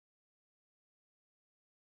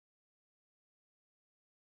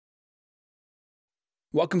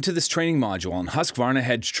Welcome to this training module on Husqvarna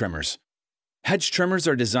Hedge Trimmers. Hedge trimmers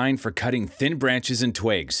are designed for cutting thin branches and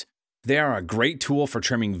twigs. They are a great tool for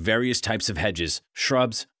trimming various types of hedges,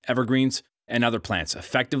 shrubs, evergreens, and other plants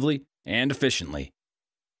effectively and efficiently.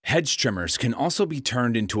 Hedge trimmers can also be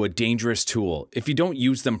turned into a dangerous tool if you don't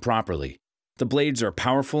use them properly. The blades are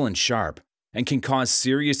powerful and sharp and can cause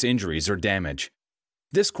serious injuries or damage.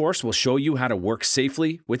 This course will show you how to work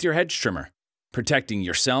safely with your hedge trimmer, protecting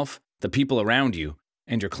yourself, the people around you,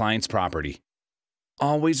 and your client's property.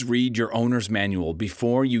 Always read your owner's manual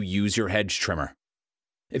before you use your hedge trimmer.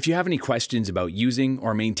 If you have any questions about using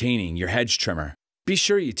or maintaining your hedge trimmer, be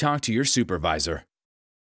sure you talk to your supervisor.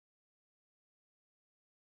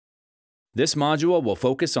 This module will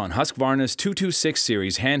focus on Husqvarna's 226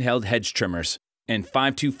 series handheld hedge trimmers and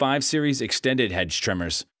 525 series extended hedge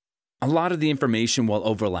trimmers. A lot of the information will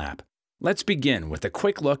overlap. Let's begin with a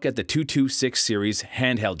quick look at the 226 series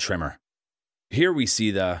handheld trimmer. Here we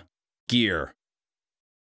see the gear,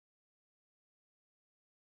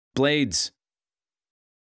 blades,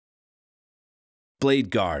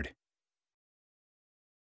 blade guard,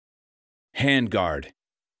 hand guard,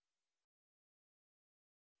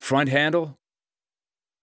 front handle,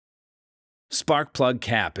 spark plug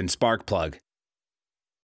cap and spark plug,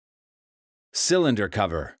 cylinder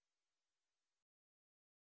cover,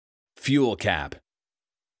 fuel cap,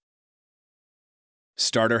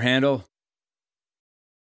 starter handle,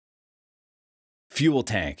 fuel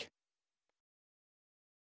tank,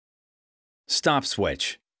 stop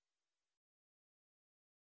switch,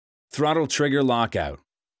 throttle trigger lockout,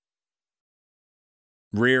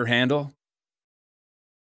 rear handle,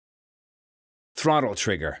 throttle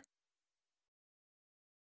trigger,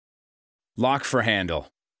 lock for handle,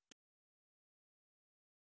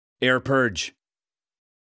 air purge,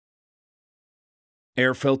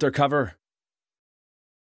 air filter cover,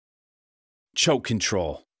 choke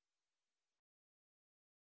control,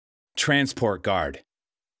 transport guard.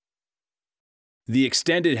 The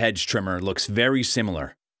extended hedge trimmer looks very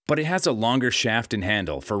similar, but it has a longer shaft and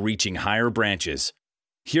handle for reaching higher branches.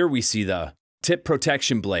 Here we see the tip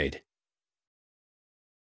protection blade,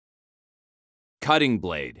 cutting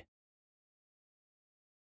blade,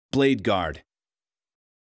 blade guard,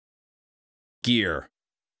 gear,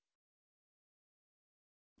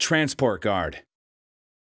 transport guard,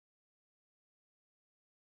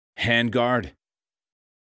 hand guard,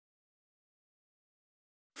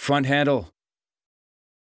 front handle,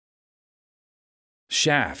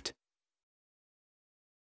 shaft,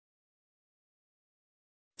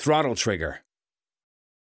 throttle trigger,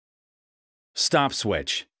 stop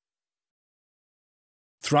switch,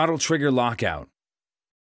 throttle trigger lockout,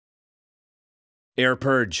 air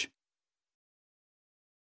purge,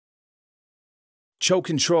 choke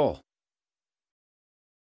control,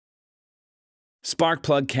 spark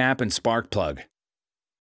plug cap and spark plug,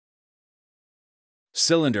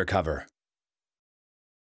 cylinder cover,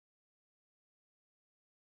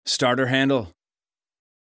 starter handle,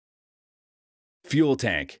 fuel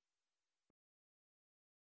tank,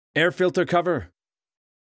 air filter cover,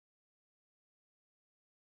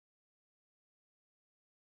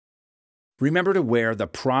 remember to wear the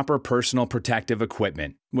proper personal protective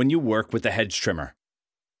equipment when you work with the hedge trimmer.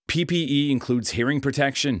 PPE includes hearing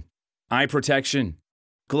protection, eye protection,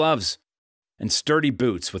 gloves, and sturdy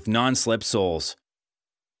boots with non-slip soles.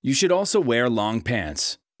 You should also wear long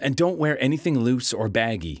pants, and don't wear anything loose or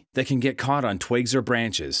baggy that can get caught on twigs or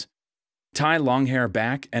branches. Tie long hair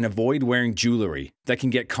back and avoid wearing jewelry that can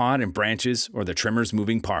get caught in branches or the trimmer's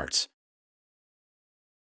moving parts.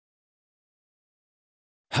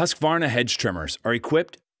 Husqvarna hedge trimmers are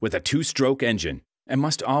equipped with a 2-stroke engine and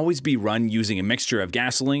must always be run using a mixture of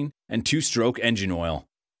gasoline and 2-stroke engine oil.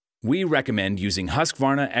 We recommend using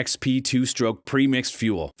Husqvarna XP 2-stroke pre-mixed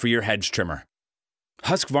fuel for your hedge trimmer.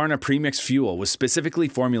 Husqvarna premixed fuel was specifically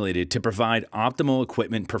formulated to provide optimal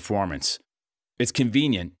equipment performance. It's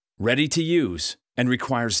convenient, ready to use, and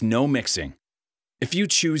requires no mixing. If you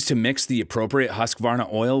choose to mix the appropriate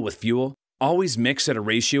Husqvarna oil with fuel, always mix at a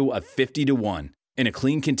ratio of 50:1 in a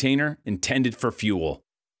clean container intended for fuel.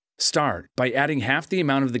 Start by adding half the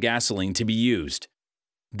amount of the gasoline to be used.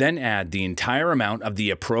 Then add the entire amount of the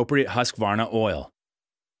appropriate Husqvarna oil.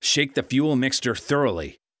 Shake the fuel mixture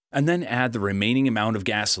thoroughly, and then add the remaining amount of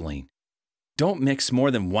gasoline. Don't mix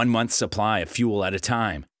more than 1 month's supply of fuel at a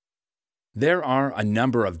time. There are a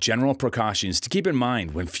number of general precautions to keep in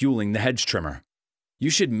mind when fueling the hedge trimmer. You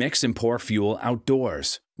should mix and pour fuel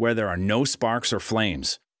outdoors, where there are no sparks or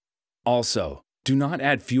flames. Also, do not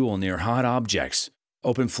add fuel near hot objects,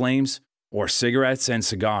 open flames, or cigarettes and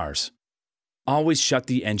cigars. Always shut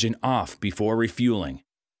the engine off before refueling.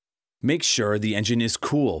 Make sure the engine is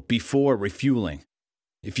cool before refueling.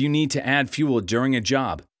 If you need to add fuel during a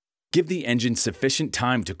job, give the engine sufficient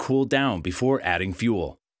time to cool down before adding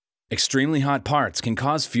fuel. Extremely hot parts can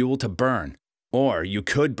cause fuel to burn, or you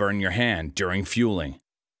could burn your hand during fueling.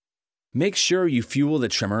 Make sure you fuel the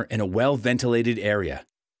trimmer in a well-ventilated area.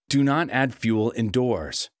 Do not add fuel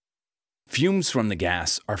indoors. Fumes from the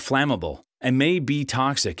gas are flammable and may be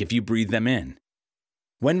toxic if you breathe them in.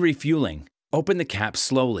 When refueling, open the cap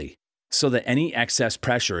slowly so that any excess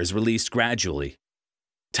pressure is released gradually.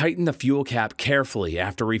 Tighten the fuel cap carefully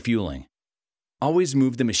after refueling. Always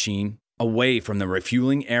move the machine away from the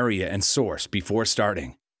refueling area and source before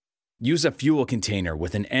starting. Use a fuel container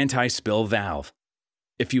with an anti-spill valve.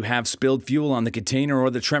 If you have spilled fuel on the container or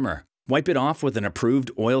the trimmer, wipe it off with an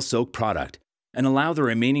approved oil-soaked product and allow the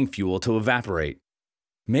remaining fuel to evaporate.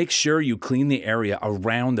 Make sure you clean the area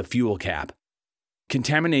around the fuel cap.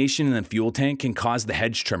 Contamination in the fuel tank can cause the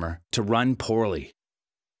hedge trimmer to run poorly.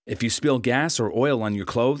 If you spill gas or oil on your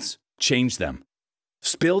clothes, change them.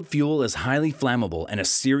 Spilled fuel is highly flammable and a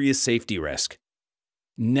serious safety risk.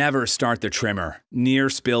 Never start the trimmer near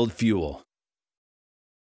spilled fuel.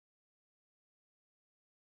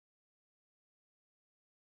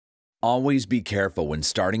 Always be careful when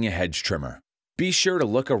starting a hedge trimmer. Be sure to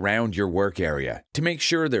look around your work area to make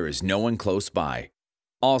sure there is no one close by.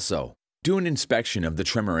 Also, do an inspection of the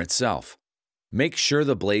trimmer itself. Make sure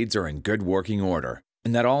the blades are in good working order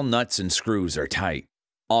and that all nuts and screws are tight.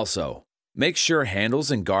 Also, make sure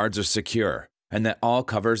handles and guards are secure and that all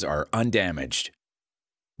covers are undamaged.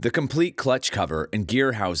 The complete clutch cover and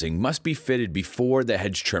gear housing must be fitted before the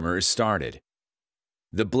hedge trimmer is started.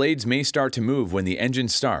 The blades may start to move when the engine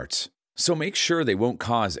starts, so make sure they won't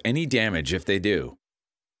cause any damage if they do.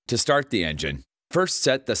 To start the engine, first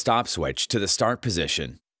set the stop switch to the start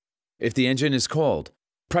position. If the engine is cold,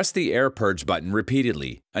 press the air purge button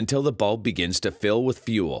repeatedly until the bulb begins to fill with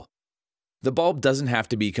fuel. The bulb doesn't have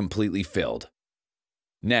to be completely filled.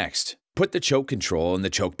 Next, put the choke control in the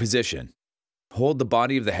choke position. Hold the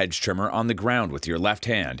body of the hedge trimmer on the ground with your left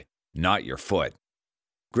hand, not your foot.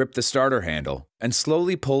 Grip the starter handle and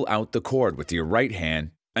slowly pull out the cord with your right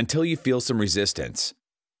hand until you feel some resistance.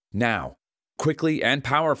 Now, quickly and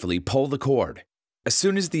powerfully pull the cord. As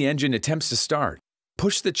soon as the engine attempts to start,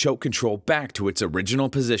 push the choke control back to its original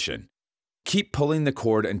position. Keep pulling the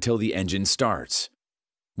cord until the engine starts.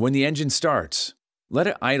 When the engine starts, let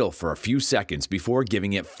it idle for a few seconds before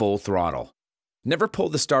giving it full throttle. Never pull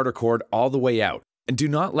the starter cord all the way out, and do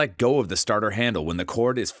not let go of the starter handle when the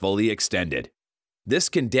cord is fully extended. This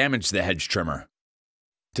can damage the hedge trimmer.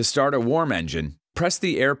 To start a warm engine, press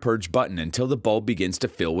the air purge button until the bulb begins to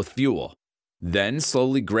fill with fuel. Then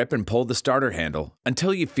slowly grip and pull the starter handle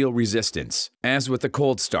until you feel resistance, as with a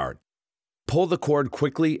cold start. Pull the cord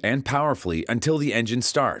quickly and powerfully until the engine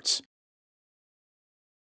starts.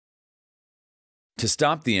 To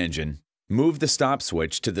stop the engine, move the stop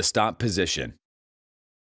switch to the stop position.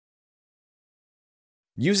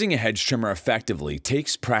 Using a hedge trimmer effectively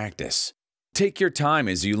takes practice. Take your time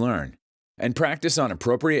as you learn, and practice on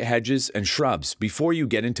appropriate hedges and shrubs before you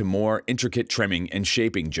get into more intricate trimming and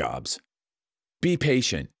shaping jobs. Be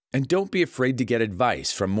patient, and don't be afraid to get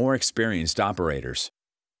advice from more experienced operators.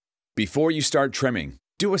 Before you start trimming,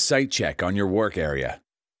 do a site check on your work area.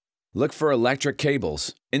 Look for electric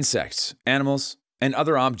cables, insects, animals, and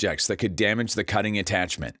other objects that could damage the cutting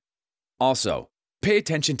attachment. Also, pay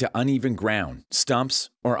attention to uneven ground, stumps,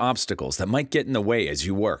 or obstacles that might get in the way as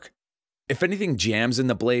you work. If anything jams in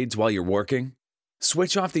the blades while you're working,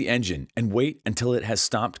 switch off the engine and wait until it has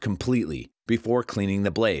stopped completely before cleaning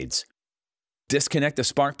the blades. Disconnect the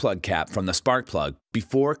spark plug cap from the spark plug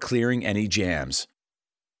before clearing any jams.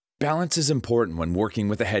 Balance is important when working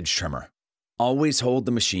with a hedge trimmer. Always hold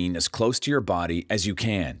the machine as close to your body as you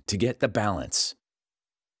can to get the balance.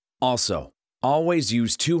 Also, always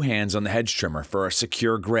use two hands on the hedge trimmer for a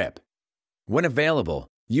secure grip. When available,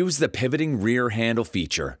 use the pivoting rear handle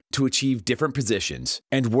feature to achieve different positions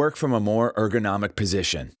and work from a more ergonomic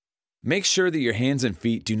position. Make sure that your hands and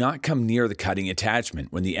feet do not come near the cutting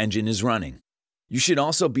attachment when the engine is running. You should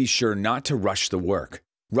also be sure not to rush the work.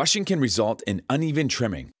 Rushing can result in uneven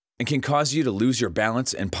trimming and can cause you to lose your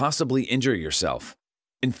balance and possibly injure yourself.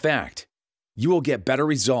 In fact, you will get better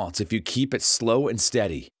results if you keep it slow and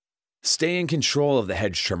steady. Stay in control of the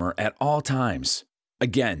hedge trimmer at all times.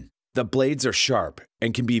 Again, the blades are sharp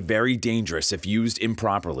and can be very dangerous if used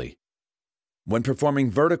improperly. When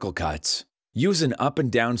performing vertical cuts, use an up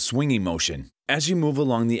and down swinging motion as you move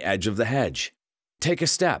along the edge of the hedge. Take a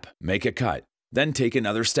step, make a cut, then take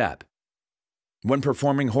another step. When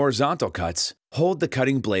performing horizontal cuts, Hold the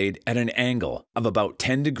cutting blade at an angle of about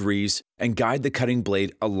 10 degrees and guide the cutting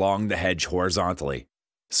blade along the hedge horizontally.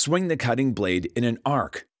 Swing the cutting blade in an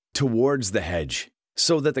arc towards the hedge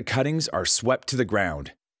so that the cuttings are swept to the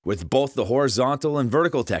ground. With both the horizontal and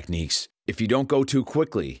vertical techniques, if you don't go too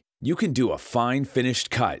quickly, you can do a fine finished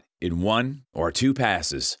cut in 1 or 2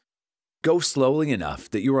 passes. Go slowly enough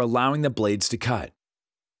that you are allowing the blades to cut.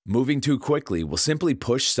 Moving too quickly will simply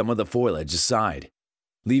push some of the foliage aside,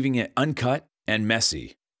 leaving it uncut and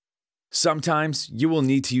messy. Sometimes you will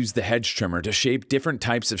need to use the hedge trimmer to shape different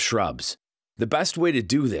types of shrubs. The best way to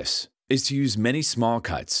do this is to use many small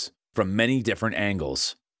cuts from many different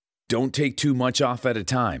angles. Don't take too much off at a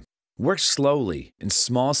time. Work slowly in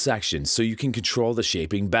small sections so you can control the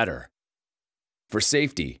shaping better. For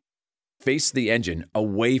safety, face the engine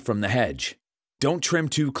away from the hedge. Don't trim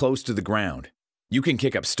too close to the ground. You can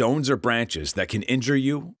kick up stones or branches that can injure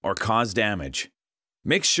you or cause damage.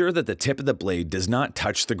 Make sure that the tip of the blade does not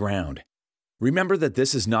touch the ground. Remember that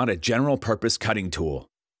this is not a general-purpose cutting tool.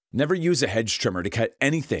 Never use a hedge trimmer to cut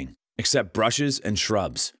anything except brushes and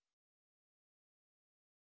shrubs.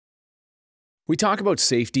 We talk about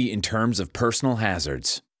safety in terms of personal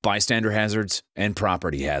hazards, bystander hazards, and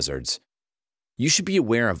property hazards. You should be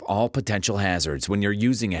aware of all potential hazards when you're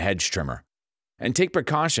using a hedge trimmer, and take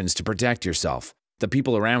precautions to protect yourself, the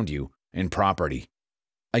people around you, and property.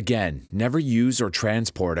 Again, never use or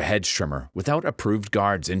transport a hedge trimmer without approved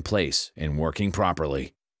guards in place and working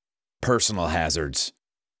properly. Personal hazards.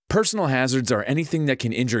 Personal hazards are anything that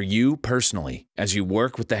can injure you personally as you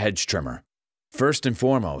work with the hedge trimmer. First and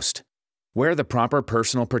foremost, wear the proper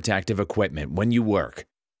personal protective equipment when you work.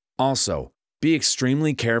 Also, be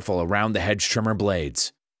extremely careful around the hedge trimmer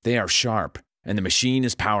blades. They are sharp and the machine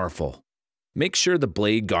is powerful. Make sure the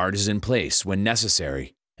blade guard is in place when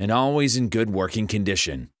necessary and always in good working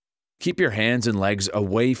condition. Keep your hands and legs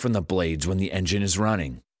away from the blades when the engine is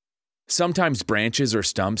running. Sometimes branches or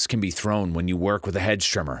stumps can be thrown when you work with a hedge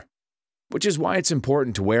trimmer, which is why it's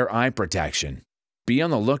important to wear eye protection. Be on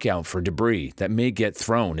the lookout for debris that may get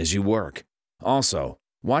thrown as you work. Also,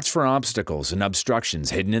 watch for obstacles and obstructions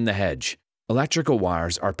hidden in the hedge. Electrical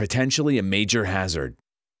wires are potentially a major hazard.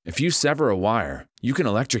 If you sever a wire, you can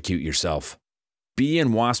electrocute yourself. Bee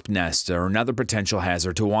and wasp nests are another potential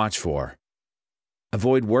hazard to watch for.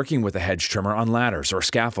 Avoid working with a hedge trimmer on ladders or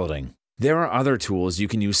scaffolding. There are other tools you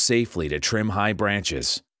can use safely to trim high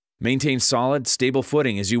branches. Maintain solid, stable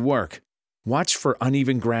footing as you work. Watch for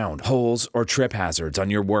uneven ground, holes, or trip hazards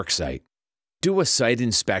on your work site. Do a site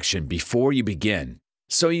inspection before you begin,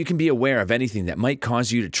 so you can be aware of anything that might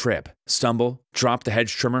cause you to trip, stumble, drop the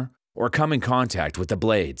hedge trimmer, or come in contact with the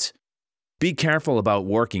blades. Be careful about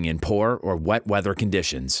working in poor or wet weather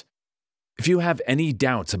conditions. If you have any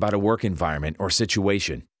doubts about a work environment or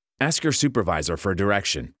situation, ask your supervisor for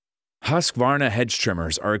direction. Husqvarna Hedge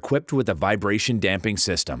Trimmers are equipped with a vibration damping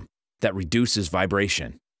system that reduces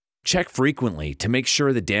vibration. Check frequently to make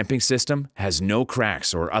sure the damping system has no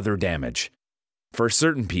cracks or other damage. For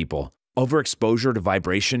certain people, overexposure to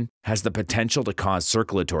vibration has the potential to cause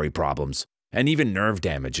circulatory problems and even nerve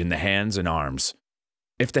damage in the hands and arms.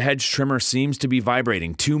 If the hedge trimmer seems to be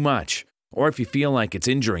vibrating too much, or if you feel like it's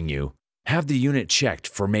injuring you, have the unit checked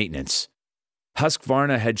for maintenance.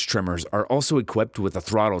 Husqvarna Hedge Trimmers are also equipped with a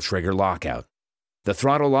throttle trigger lockout. The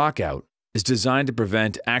throttle lockout is designed to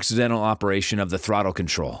prevent accidental operation of the throttle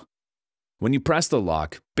control. When you press the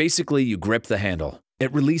lock, basically you grip the handle.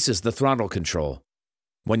 It releases the throttle control.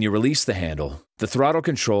 When you release the handle, the throttle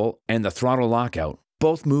control and the throttle lockout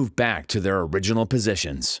both move back to their original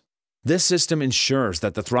positions. This system ensures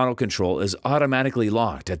that the throttle control is automatically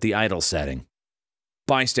locked at the idle setting.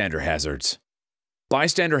 Bystander hazards.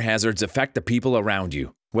 Bystander hazards affect the people around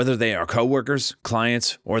you, whether they are coworkers,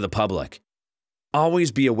 clients, or the public.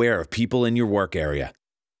 Always be aware of people in your work area.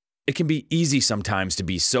 It can be easy sometimes to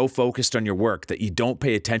be so focused on your work that you don't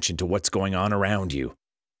pay attention to what's going on around you.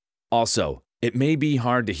 Also, it may be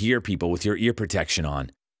hard to hear people with your ear protection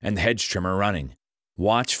on and the hedge trimmer running.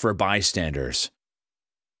 Watch for bystanders.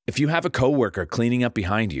 If you have a coworker cleaning up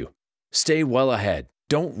behind you, stay well ahead.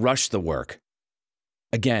 Don't rush the work.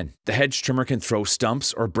 Again, the hedge trimmer can throw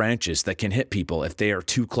stumps or branches that can hit people if they are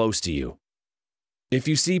too close to you. If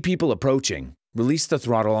you see people approaching, release the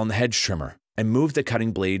throttle on the hedge trimmer and move the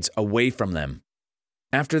cutting blades away from them.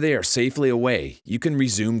 After they are safely away, you can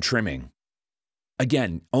resume trimming.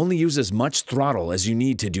 Again, only use as much throttle as you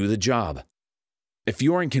need to do the job. If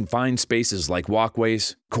you are in confined spaces like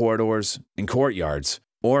walkways, corridors, and courtyards,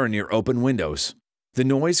 or near open windows, the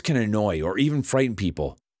noise can annoy or even frighten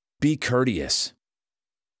people. Be courteous.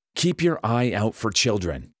 Keep your eye out for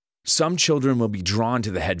children. Some children will be drawn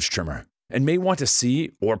to the hedge trimmer and may want to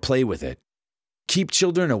see or play with it. Keep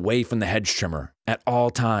children away from the hedge trimmer at all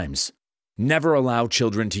times. Never allow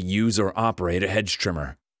children to use or operate a hedge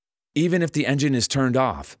trimmer. Even if the engine is turned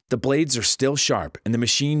off, the blades are still sharp and the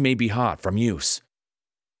machine may be hot from use.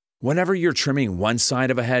 Whenever you're trimming one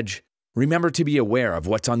side of a hedge, remember to be aware of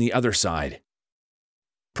what's on the other side.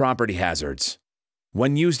 Property hazards.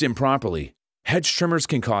 When used improperly, hedge trimmers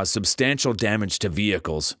can cause substantial damage to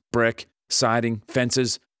vehicles, brick, siding,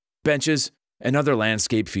 fences, benches, and other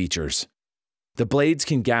landscape features. The blades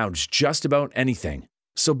can gouge just about anything,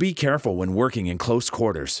 so be careful when working in close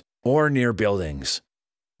quarters or near buildings.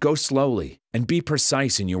 Go slowly and be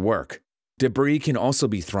precise in your work. Debris can also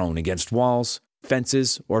be thrown against walls,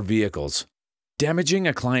 fences, or vehicles. Damaging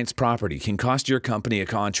a client's property can cost your company a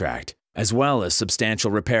contract, as well as substantial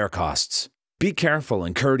repair costs. Be careful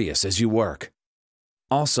and courteous as you work.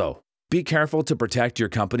 Also, be careful to protect your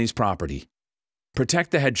company's property.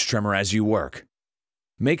 Protect the hedge trimmer as you work.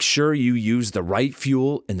 Make sure you use the right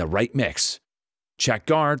fuel in the right mix. Check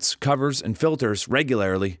guards, covers, and filters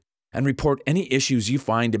regularly, and report any issues you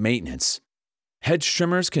find in maintenance. Hedge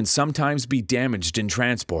trimmers can sometimes be damaged in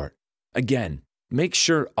transport. Again, make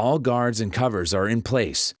sure all guards and covers are in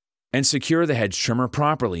place, and secure the hedge trimmer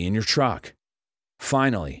properly in your truck.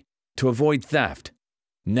 Finally, to avoid theft,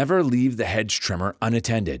 never leave the hedge trimmer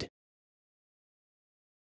unattended.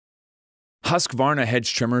 Husqvarna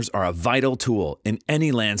hedge trimmers are a vital tool in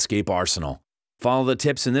any landscape arsenal. Follow the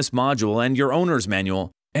tips in this module and your owner's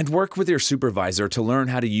manual, and work with your supervisor to learn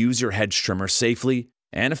how to use your hedge trimmer safely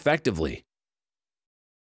and effectively.